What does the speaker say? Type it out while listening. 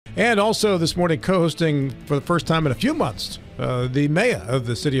And also this morning co-hosting for the first time in a few months, the mayor of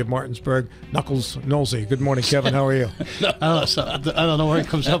the city of Martinsburg, Knowles. Good morning, Kevin. How are you? I don't know where he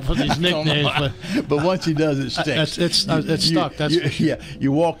comes up with these nicknames, but once he does, it sticks. It's stuck. That's for sure. Yeah.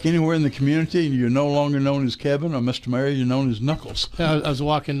 You walk anywhere in the community, and you're no longer known as Kevin or Mr. Mayor. You're known as Knuckles. I was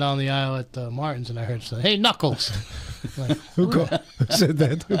walking down the aisle at Martin's, and I heard say, "Hey, Knuckles." Like, who said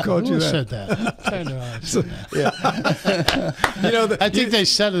that? Who called you that? Who said that? Turned around. Yeah. I think they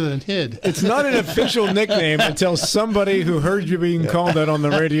said it and hid. It's not an official nickname until somebody who heard you being called that on the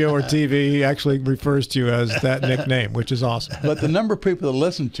radio or TV actually refers to you as that nickname, which is awesome. But the number of people that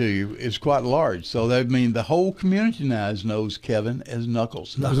listen to you is quite large. So that means the whole community now knows Kevin as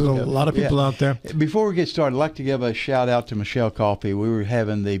Knuckles. There's a lot of people out there. Before we get started, I'd like to give a shout out to Michelle Coffey. We were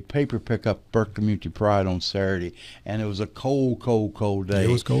having the paper pickup Burke Community Pride on Saturday, and it was a cold day. It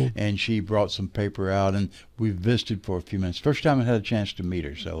was cold. And she brought some paper out, and we visited for a few minutes. First time I had a chance to meet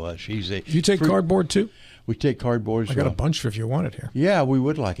her. So she's a. You take cardboard too? We take cardboard as well. I got a bunch if you want it here. Yeah, we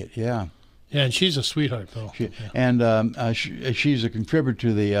would like it. Yeah. Yeah, and she's a sweetheart, Bill. And she's a contributor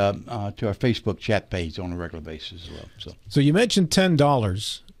to the to our Facebook chat page on a regular basis as well. So you mentioned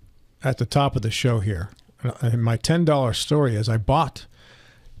 $10 at the top of the show here, and my $10 story is I bought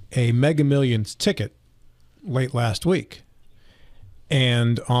a Mega Millions ticket late last week,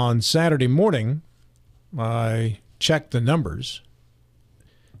 and on Saturday morning I checked the numbers,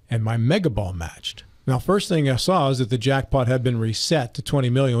 and my Mega Ball matched. Now, first thing I saw is that the jackpot had been reset to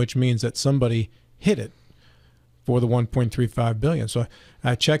 $20 million, which means that somebody hit it for the $1.35 billion. So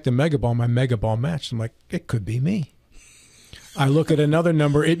I checked the Mega Ball. My Mega Ball matched. I'm like, it could be me. I look at another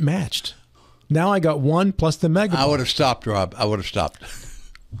number. It matched. Now I got one plus the Mega Ball. I would have stopped, Rob. I would have stopped.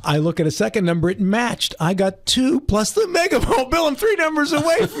 I look at a second number. It matched. I got two plus the Mega Ball. Bill, I'm 3 numbers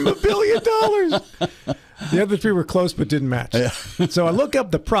away from $1 billion. The other 3 were close but didn't match. Yeah. So I look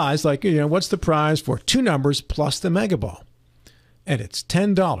up the prize, like, what's the prize for 2 numbers plus the Mega Ball? And it's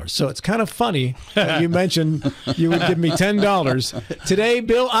 $10. So it's kind of funny that you mentioned you would give me $10. Today,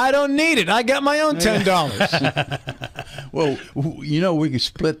 Bill, I don't need it. I got my own $10. Well, we could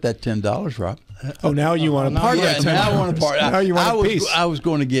split that $10, Rob. Oh, now you want a part of that $10. Now I want a part. Now you want a piece. I was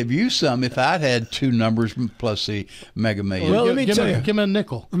going to give you some if I'd had 2 numbers plus the Mega Million. Well, let me tell you. Give me a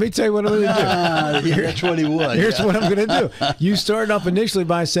nickel. Let me tell you what I'm going to do. That's what he would. Here's what I'm going to do. You started off initially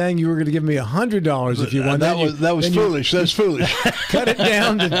by saying you were going to give me $100 if you won. That was foolish. That's foolish. Cut it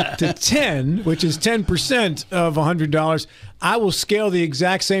down to 10, which is 10% of $100. I will scale the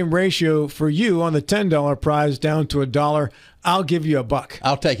exact same ratio for you on the $10 prize down to $1. I'll give you $1.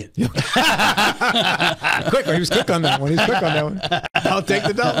 I'll take it. Quick, he was quick on that one. He's quick on that one. I'll take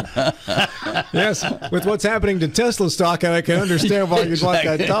the $1. Yes, with what's happening to Tesla stock, I can understand why you'd want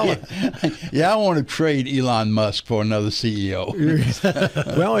that $1. Yeah, I want to trade Elon Musk for another CEO.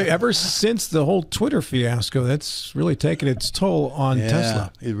 Well, ever since the whole Twitter fiasco, that's really taken its toll on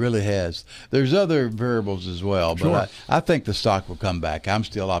Tesla. It really has. There's other variables as well, but I think the stock will come back. I'm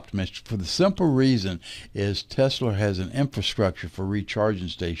still optimistic for the simple reason is Tesla has an infrastructure for recharging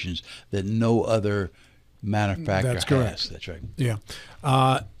stations that no other manufacturer has. Correct. That's right.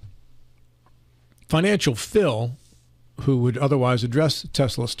 Yeah. Financial Phil, who would otherwise address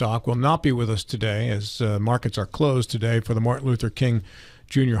Tesla stock, will not be with us today as markets are closed today for the Martin Luther King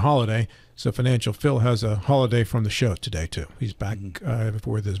Jr. holiday. So Financial Phil has a holiday from the show today, too. He's back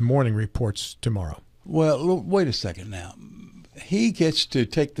with his morning reports tomorrow. Well, wait a second now. He gets to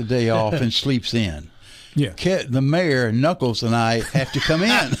take the day off and sleeps in. Yeah, the mayor, Knuckles, and I have to come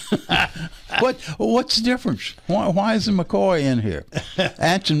in. What's the difference? Why isn't McCoy in here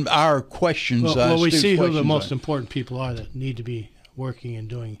answering our questions? Well, we see who the most important people are that need to be working and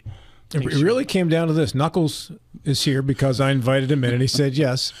doing. It really came down to this. Knuckles is here because I invited him in, and he said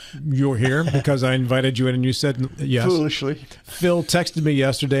yes. You're here because I invited you in, and you said yes. Foolishly. Phil texted me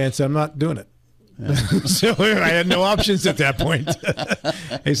yesterday and said, I'm not doing it. Yeah. So I had no options at that point.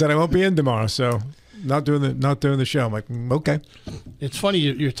 He said, I won't be in tomorrow, so not doing the show. I'm like, okay. It's funny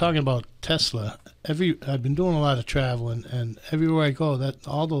you're talking about Tesla. I've been doing a lot of travel, and everywhere I go, that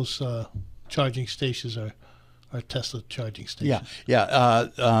all those charging stations are Tesla charging stations.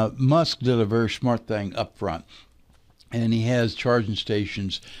 Yeah. Musk did a very smart thing up front. And he has charging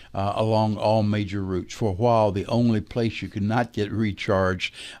stations along all major routes. For a while, the only place you could not get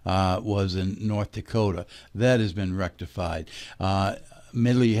recharged was in North Dakota. That has been rectified.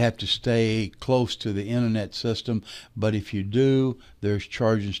 Admittedly, you have to stay close to the internet system, but if you do, there's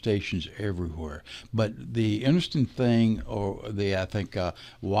charging stations everywhere. But the interesting thing, or I think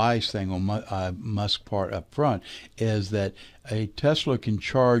wise thing on Musk's part up front, is that a Tesla can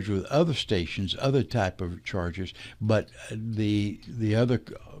charge with other stations, other type of chargers, but the other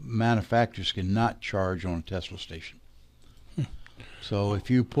manufacturers cannot charge on a Tesla station. So if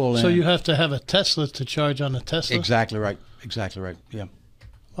you pull in, so you have to have a Tesla to charge on a Tesla. Exactly right. Exactly right. Yeah.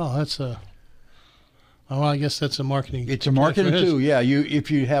 Well, that's a. Well, I guess that's a marketing. It's a marketing too. Yeah.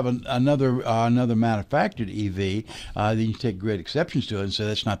 If you have another manufactured EV, then you take great exceptions to it and say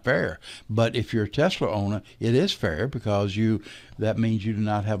that's not fair. But if you're a Tesla owner, it is fair because that means you do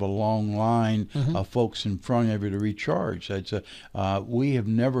not have a long line of folks in front of you to recharge. So it's we have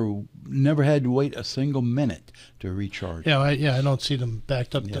never had to wait a single minute to recharge. Yeah. I don't see them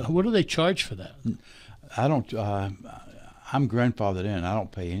backed up. Yeah. What do they charge for that? I don't. I'm grandfathered in. I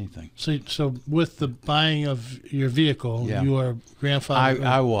don't pay anything. So with the buying of your vehicle, you are grandfathered.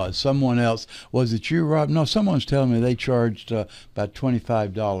 I was. Someone else. Was it you, Rob? No, someone's telling me they charged about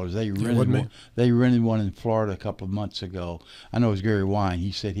 $25. They rented one in Florida a couple of months ago. I know it was Gary Wine.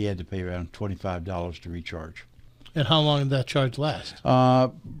 He said he had to pay around $25 to recharge. And how long did that charge last?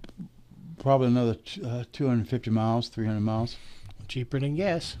 Probably another 250 miles, 300 miles. Cheaper than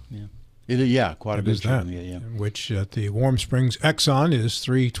gas. Yeah. Quite a bit cheaper. Yeah. Which at the Warm Springs Exxon is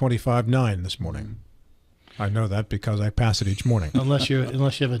 $3.25.9 this morning. I know that because I pass it each morning. Unless you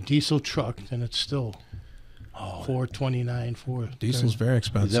have a diesel truck, then it's still $4.29. Diesel's very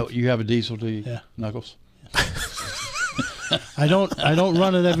expensive. You have a diesel, do you? Yeah. Knuckles? I don't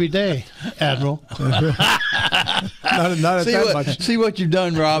run it every day, Admiral. not at that much. See what you've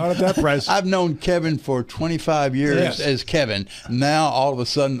done, Rob. Not at that price. I've known Kevin for 25 years as Kevin. Now, all of a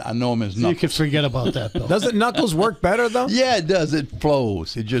sudden, I know him as Knuckles. You can forget about that, Bill. Doesn't Knuckles work better, though? Yeah, it does. It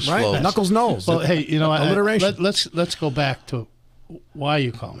flows. It just flows. Knuckles Knowles. Well, hey, alliteration. Let's go back to why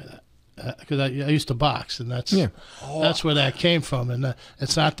you call me that. Because I used to box, and that's where that came from. And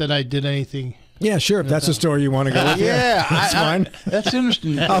it's not that I did anything. Yeah, sure. If that's the story you want to go with. That's fine. That's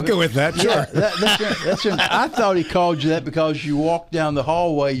interesting. I'll go with that. Sure. Yeah, that's I thought he called you that because you walked down the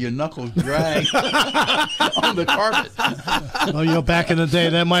hallway, your knuckles drag on the carpet. Well, back in the day,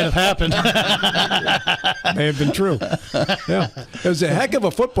 that might have happened. May have been true. Yeah. It was a heck of a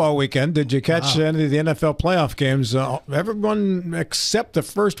football weekend. Did you catch any of the NFL playoff games? Everyone except the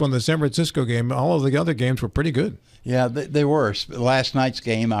first one, the San Francisco game, all of the other games were pretty good. Yeah, they were. Last night's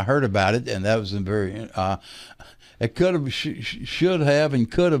game, I heard about it, and that was very. It could have, should have, and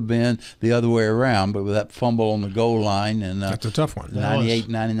could have been the other way around, but with that fumble on the goal line and that's a tough one.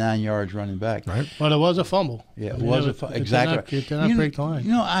 99 yards running back. Right. But it was a fumble. Yeah, it was exactly. It did not break the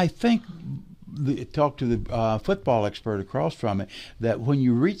line. I think. Talk to the football expert across from it, that when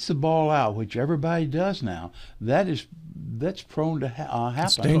you reach the ball out, which everybody does now, that's prone to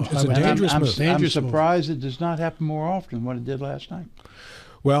happen. It's a dangerous move. I'm surprised it does not happen more often than what it did last night.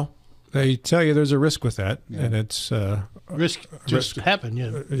 Well, they tell you there's a risk with that, and it's risk just happen.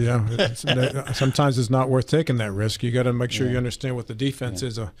 Sometimes it's not worth taking that risk. You got to make sure you understand what the defense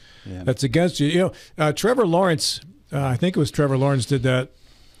is that's against you. Trevor Lawrence, I think it was Trevor Lawrence did that.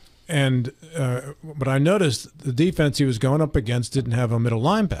 And but I noticed the defense he was going up against didn't have a middle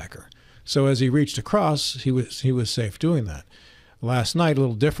linebacker. So as he reached across, he was safe doing that. Last night, a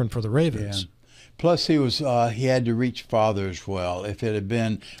little different for the Ravens. Yeah. Plus, he had to reach farther as well. If it had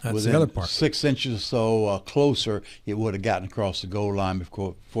been within 6 inches or so closer, it would have gotten across the goal line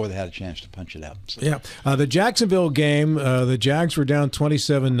before they had a chance to punch it out. So. Yeah. The Jacksonville game, the Jags were down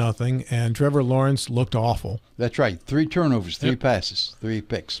 27-0, and Trevor Lawrence looked awful. That's right. 3 turnovers, 3 passes, 3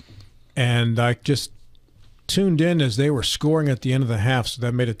 picks. And I just tuned in as they were scoring at the end of the half, so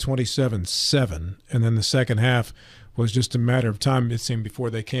that made it 27-7. And then the second half was just a matter of time, it seemed, before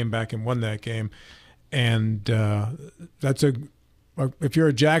they came back and won that game. And if you're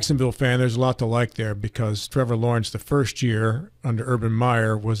a Jacksonville fan, there's a lot to like there because Trevor Lawrence, the first year under Urban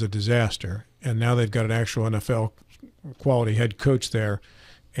Meyer, was a disaster. And now they've got an actual NFL quality head coach there,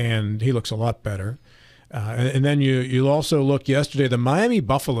 and he looks a lot better. And then you also look yesterday, the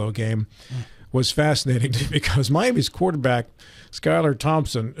Miami-Buffalo game was fascinating because Miami's quarterback, Skylar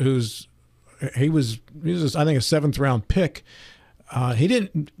Thompson, he was I think a 7th-round pick. He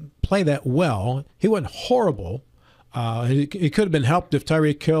didn't play that well. He wasn't horrible. He could have been helped if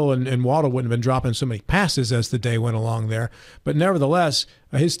Tyreek Hill and Waddle wouldn't have been dropping so many passes as the day went along there. But nevertheless,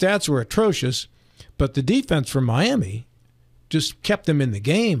 his stats were atrocious. But the defense for Miami just kept them in the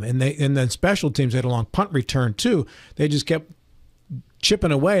game, and then special teams had a long punt return too. They just kept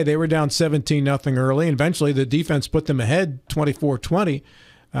chipping away. They were down 17-0 early, and eventually the defense put them ahead 24-20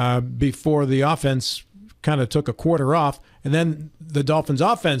 before the offense kind of took a quarter off. And then the Dolphins'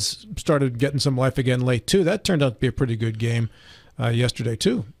 offense started getting some life again late, too. That turned out to be a pretty good game yesterday,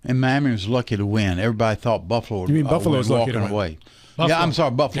 too. And Miami was lucky to win. Everybody thought Buffalo You mean Buffalo was lucky walking to win? away. Buffalo. Yeah, I'm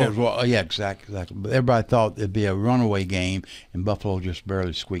sorry, Buffalo. Yeah, exactly. But everybody thought it'd be a runaway game, and Buffalo just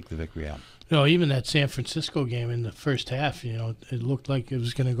barely squeaked the victory out. Even that San Francisco game in the first half, it looked like it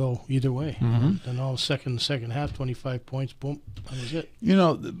was going to go either way. Mm-hmm. And all of a sudden, the second half, 25 points, boom, that was it.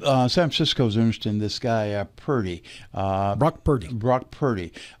 San Francisco's interesting. This guy, Purdy. Brock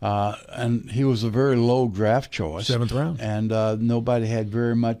Purdy. And he was a very low draft choice. 7th round. And nobody had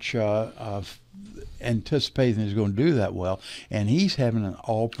very much anticipating he's going to do that well, and he's having an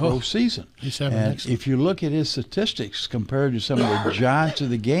all-pro season. He's having and excellent. If you look at his statistics compared to some of the giants of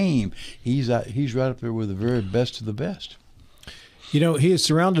the game, he's right up there with the very best of the best. He is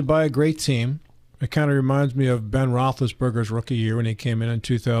surrounded by a great team. It kind of reminds me of Ben Roethlisberger's rookie year when he came in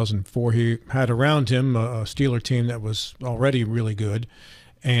 2004. He had around him a Steeler team that was already really good,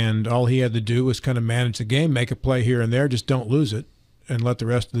 and all he had to do was kind of manage the game, make a play here and there, just don't lose it, and let the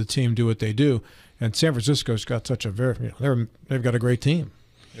rest of the team do what they do. And San Francisco's got such a they've got a great team.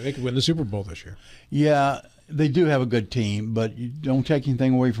 They could win the Super Bowl this year. Yeah, they do have a good team, but you don't take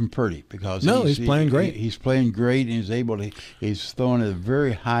anything away from Purdy because he's playing great. He's playing great, and he's throwing a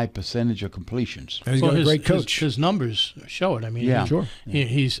very high percentage of completions. And he's got a great coach. His numbers show it. I mean, sure.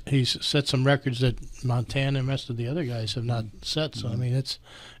 He's set some records that Montana and the rest of the other guys have not set. So I mean,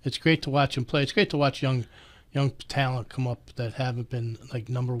 it's great to watch him play. It's great to watch young talent come up that haven't been like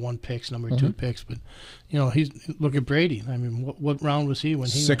number 1 picks, number 2 picks. But, look at Brady. I mean, what round was he when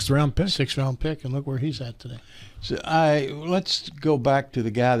he 6th round pick. 6th round pick, and look where he's at today. So let's go back to the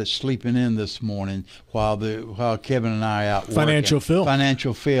guy that's sleeping in this morning while Kevin and I are out Financial working. Phil.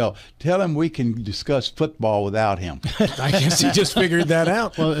 Financial Phil. Tell him we can discuss football without him. I guess he just figured that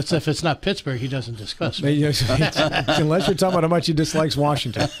out. Well, if it's not Pittsburgh, he doesn't discuss it. Unless you're talking about how much he dislikes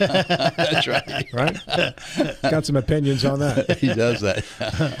Washington. That's right. Right? Got some opinions on that. He does that.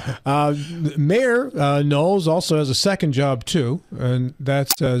 Mayor Knowles also has a second job, too, and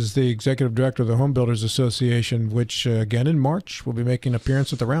that's as the executive director of the Home Builders Association, which, again, in March, will be making an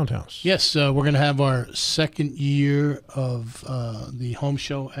appearance at the Roundhouse. Yes, we're going to have our second year of the home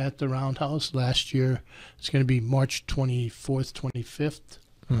show at the Roundhouse. Last year, it's going to be March 24th, 25th.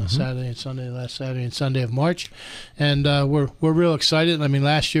 Saturday and Sunday, last Saturday and Sunday of March, and we're real excited. I mean,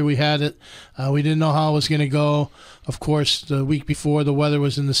 last year we had it. We didn't know how it was going to go. Of course, the week before the weather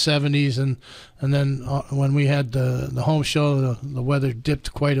was in the 70s, and then when we had the home show, the weather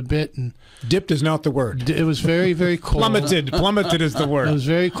dipped quite a bit. And dipped is not the word. It was very, very cold. Plummeted is the word. It was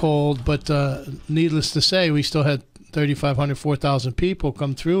very cold, but needless to say, we still had 3,500, 4,000 people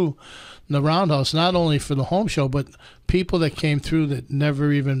come through the Roundhouse, not only for the home show, but people that came through that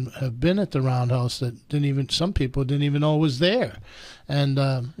never even have been at the Roundhouse, some people didn't even know it was there. And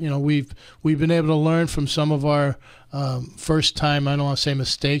we've been able to learn from some of our first time, I don't want to say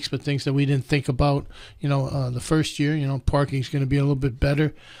mistakes, but things that we didn't think about. The first year, parking's going to be a little bit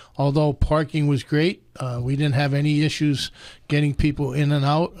better. Although parking was great, we didn't have any issues getting people in and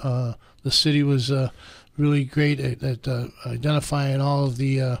out. The city was really great at identifying all of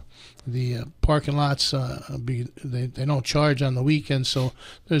the parking lots. They don't charge on the weekends, so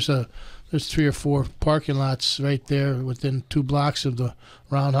there's 3 or 4 parking lots right there within 2 blocks of the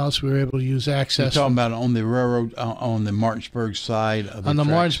Roundhouse. We were able to use access. You're talking about on the railroad, on the Martinsburg side of the on the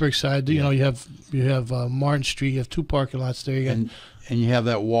tracks. Martinsburg side, you have Martin Street. You have 2 parking lots there. And you have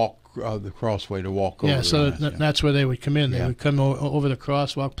that walk, the crossway to walk over. Yeah, so that's where they would come in. They would come over the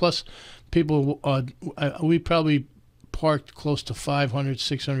crosswalk. Plus, people, we probably parked close to 500,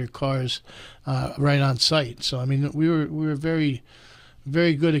 600 cars right on site. So, I mean, we were very,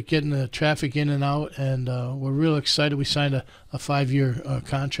 very good at getting the traffic in and out, and we're real excited. We signed a 5-year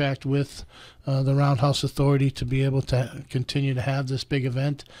contract with the Roundhouse Authority to be able to continue to have this big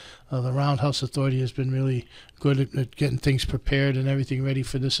event. The Roundhouse Authority has been really good at getting things prepared and everything ready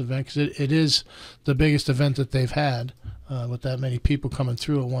for this event, because it is the biggest event that they've had with that many people coming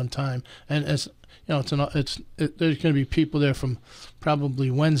through at one time. And as there's going to be people there from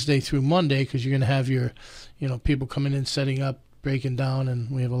probably Wednesday through Monday, because you're going to have your, people coming in, setting up, breaking down, and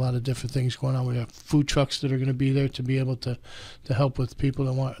we have a lot of different things going on. We have food trucks that are going to be there to be able to help with people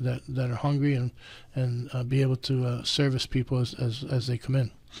that are hungry and be able to service people as they come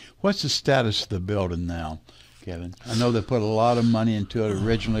in. What's the status of the building now? Kevin? I know they put a lot of money into it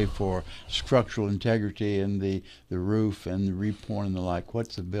originally for structural integrity and the roof and the repouring and the like.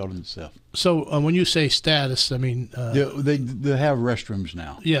 What's the building itself? So when you say status, I mean they have restrooms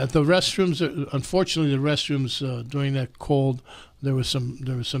now. Yeah, the restrooms. Unfortunately, the restrooms during that cold, there was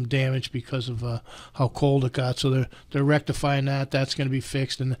some damage because of how cold it got. So they're rectifying that. That's going to be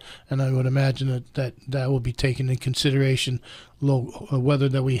fixed, and I would imagine that will be taken in consideration. Low weather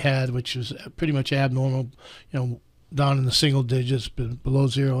that we had, which was pretty much abnormal, down in the single digits, below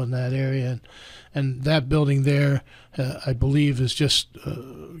zero in that area, and that building there, I believe, is just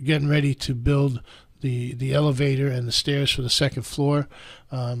getting ready to build the elevator and the stairs for the second floor.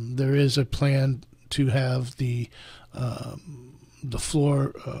 There is a plan to have the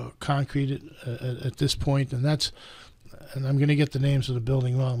floor concreted at this point, and I'm going to get the names of the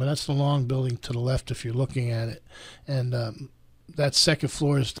building wrong, but that's the long building to the left if you're looking at it, and that second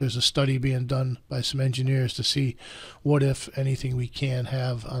floor there's a study being done by some engineers to see what, if anything, we can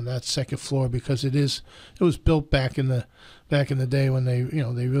have on that second floor, because it was built back in the day when they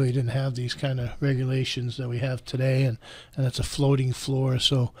really didn't have these kind of regulations that we have today, and it's a floating floor.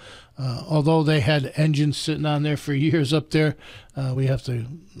 So although they had engines sitting on there for years up there, they have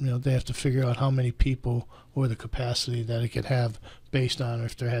to figure out how many people or the capacity that it could have based on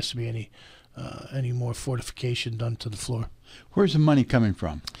if there has to be any more fortification done to the floor. Where's the money coming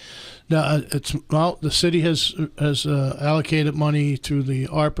from? Now, the city has allocated money through the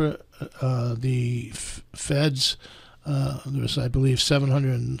ARPA, the feds. There was, I believe,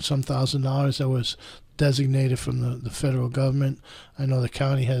 $700 and some thousand that was designated from the federal government. I know the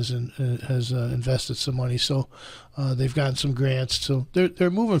county has invested some money, so they've gotten some grants. So they're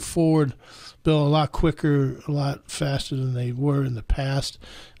moving forward, Bill, a lot quicker, a lot faster than they were in the past.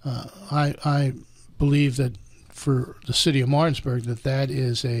 I believe that for the city of Martinsburg, that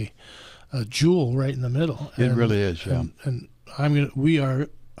is a jewel right in the middle. It really is, yeah. And I'm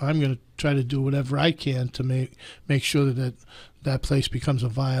gonna try to do whatever I can to make sure that place becomes a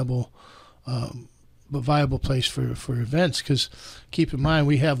viable place for events. Because keep in mind,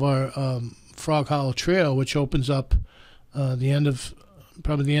 we have our Frog Hollow Trail, which opens up the end of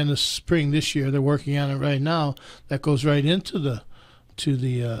spring this year. They're working on it right now. That goes right into the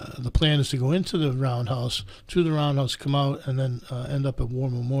plan is to go into the roundhouse, through the roundhouse, come out, and then end up at War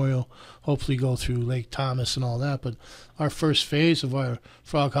Memorial, hopefully go through Lake Thomas and all that. But our first phase of our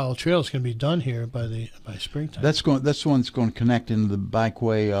Frog Hollow Trail is going to be done here by springtime. That's the one that's going to connect into the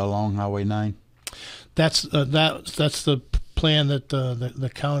bikeway along Highway 9. That's the plan that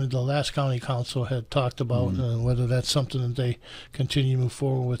the last county council had talked about. Whether that's something that they continue to move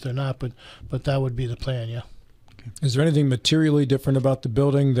forward with or not, but that would be the plan, yeah. Is there anything materially different about the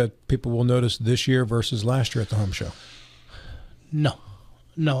building that people will notice this year versus last year at the home show? No.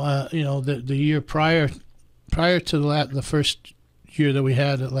 The year prior to the first year that we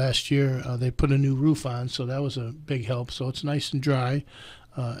had it last year, they put a new roof on, so that was a big help. So it's nice and dry,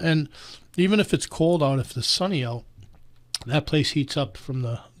 and even if it's cold out, if it's sunny out, that place heats up from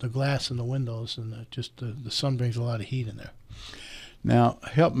the glass in the windows, and the sun brings a lot of heat in there. Now,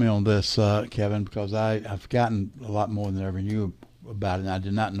 help me on this, Kevin, because I've gotten a lot more than I ever knew about it, and I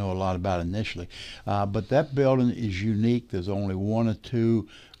did not know a lot about it initially. But that building is unique. There's only one or two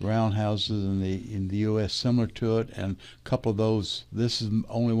roundhouses in the U.S. similar to it, and a couple of those. This is the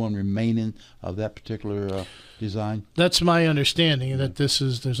only one remaining of that particular design. That's my understanding. That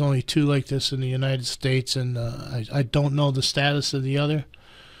there's only two like this in the United States, and I don't know the status of the other.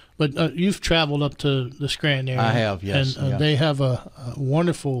 But you've traveled up to the Scranton area. I have, yes. And they have a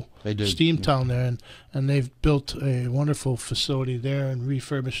wonderful steam town there, and they've built a wonderful facility there and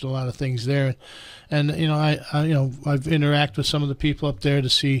refurbished a lot of things there. And I've interacted with some of the people up there to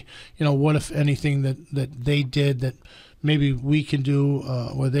see what, if anything, that they did that maybe we can do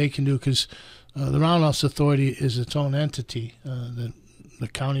or they can do, because the Roundhouse Authority is its own entity. The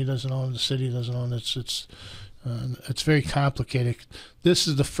county doesn't own, the city doesn't own it. It's very complicated. This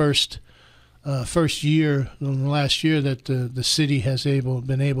is the first year, last year, that the city has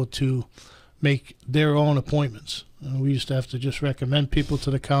been able to make their own appointments. We used to have to just recommend people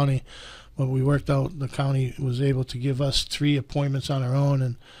to the county, but we worked out. The county was able to give us 3 appointments on our own,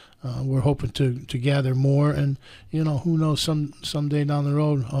 and we're hoping to gather more. And who knows, someday down the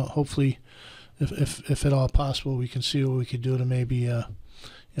road, hopefully, if at all possible, we can see what we could do to maybe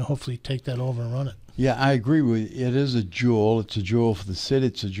hopefully take that over and run it. Yeah, I agree with you. It is a jewel. It's a jewel for the city.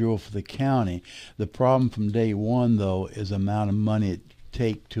 It's a jewel for the county. The problem from day one, though, is the amount of money it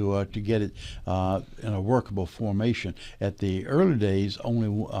take to get it in a workable formation. At the early days,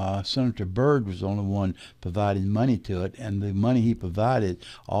 only Senator Byrd was the only one providing money to it, and the money he provided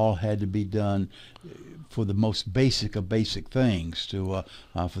all had to be done for the most basic of basic things for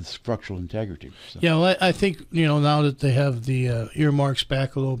the structural integrity. So. Yeah, well, I think now that they have the earmarks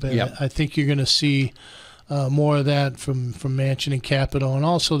back a little bit, yep. I think you're going to see more of that from Manchin and Capitol, and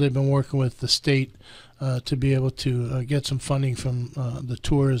also they've been working with the state to be able to get some funding from the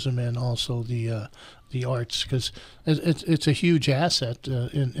tourism and also the arts, because it's a huge asset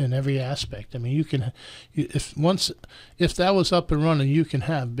in every aspect. I mean, if that was up and running, you can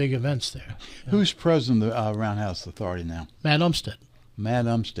have big events there. Who's president of the Roundhouse Authority now? Matt Umstead. Matt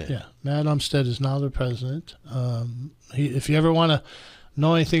Umstead. Yeah, Matt Umstead is now the president. If you ever want to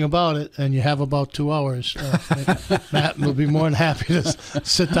know anything about it and you have about 2 hours, Matt will be more than happy to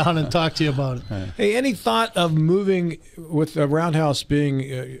sit down and talk to you about it. Hey, any thought of moving, with the Roundhouse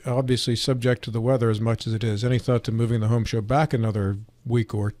being obviously subject to the weather as much as it is, any thought to moving the home show back another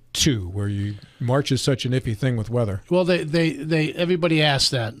week or two, where March is such an iffy thing with weather? Well, they everybody asks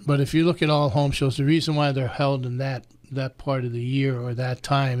that, but if you look at all home shows, the reason why they're held in that part of the year or that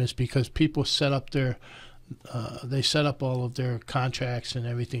time is because people set up they set up all of their contracts and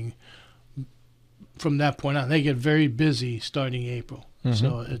everything from that point on. They get very busy starting April. Mm-hmm.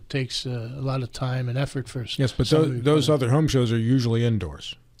 So it takes a lot of time and effort first. Yes, but those other home shows are usually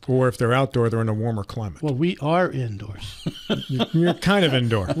indoors. Or if they're outdoor, they're in a warmer climate. Well, we are indoors. You're kind of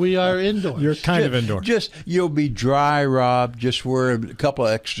indoor. We are indoors. You're kind of indoor. You'll be dry, Rob. Just wear a couple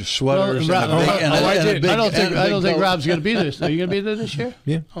of extra sweaters. I don't think Rob's going to be there. Are you going to be there this year?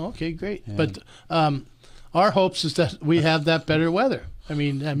 Yeah. Oh, okay, great. Yeah. But our hopes is that we have that better weather. I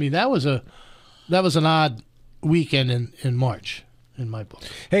mean that was an odd weekend in March in my book.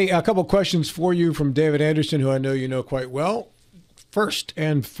 Hey, a couple questions for you from David Anderson, who I know you know quite well. First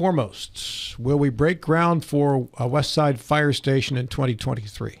and foremost, will we break ground for a West Side Fire Station in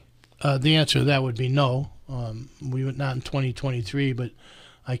 2023? The answer to that would be no. We would not in 2023, but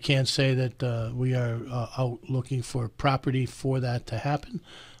I can say that we are out looking for property for that to happen.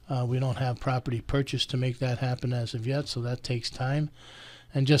 We don't have property purchased to make that happen as of yet, so that takes time.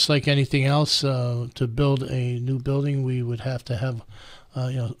 And just like anything else, to build a new building, we would have to have,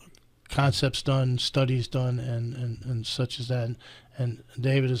 concepts done, studies done, and such as that. And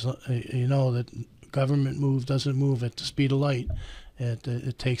David, is that government doesn't move at the speed of light.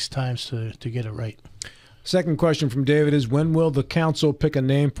 It takes time to get it right. Second question from David is, when will the council pick a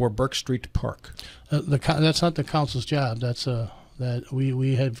name for Burke Street Park? That's not the council's job. That's that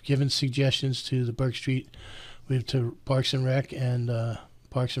we have given suggestions to the Burke Street, to Parks and Rec, and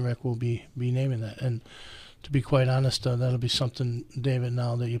Parks and Rec will be naming that. And to be quite honest, that'll be something, David,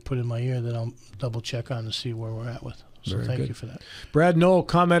 now that you put in my ear, that I'll double check on to see where we're at with. So Very thank good. you for that. Brad Knoll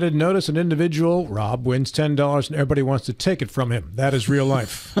commented, notice an individual, Rob, wins $10 and everybody wants to take it from him. That is real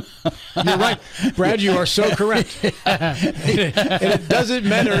life. You're right. Brad, you are so correct. And it doesn't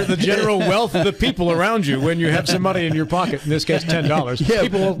matter the general wealth of the people around you when you have some money in your pocket, in this case $10. Yeah,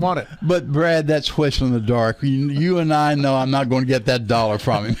 people won't want it. But, Brad, that's whistle in the dark. You and I know I'm not going to get that dollar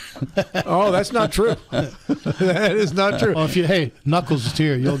from him. Oh, that's not true. That is not true. Well, Knuckles is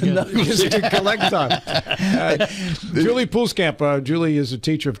here, you'll get it. Collect time. Julie Poolskamp. Julie is a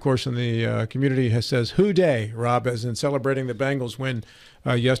teacher, of course, in the community, says, "Who day, Rob," as in celebrating the Bengals win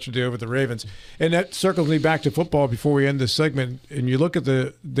yesterday over the Ravens. And that circles me back to football before we end this segment. And you look at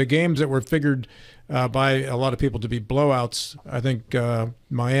the games that were figured by a lot of people to be blowouts. I think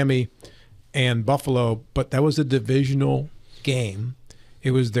Miami and Buffalo, but that was a divisional game.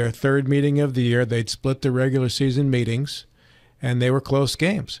 It was their third meeting of the year. They'd split the regular season meetings, and they were close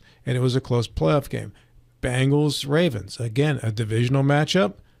games. And it was a close playoff game. Bengals, Ravens, again, a divisional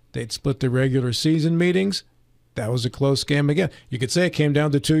matchup. They'd split the regular season meetings. That was a close game again. You could say it came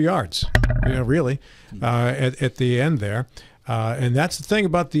down to 2 yards, really, at the end there. And that's the thing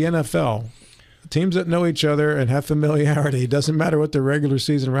about the NFL. Teams that know each other and have familiarity, it doesn't matter what their regular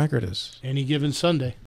season record is. Any given Sunday.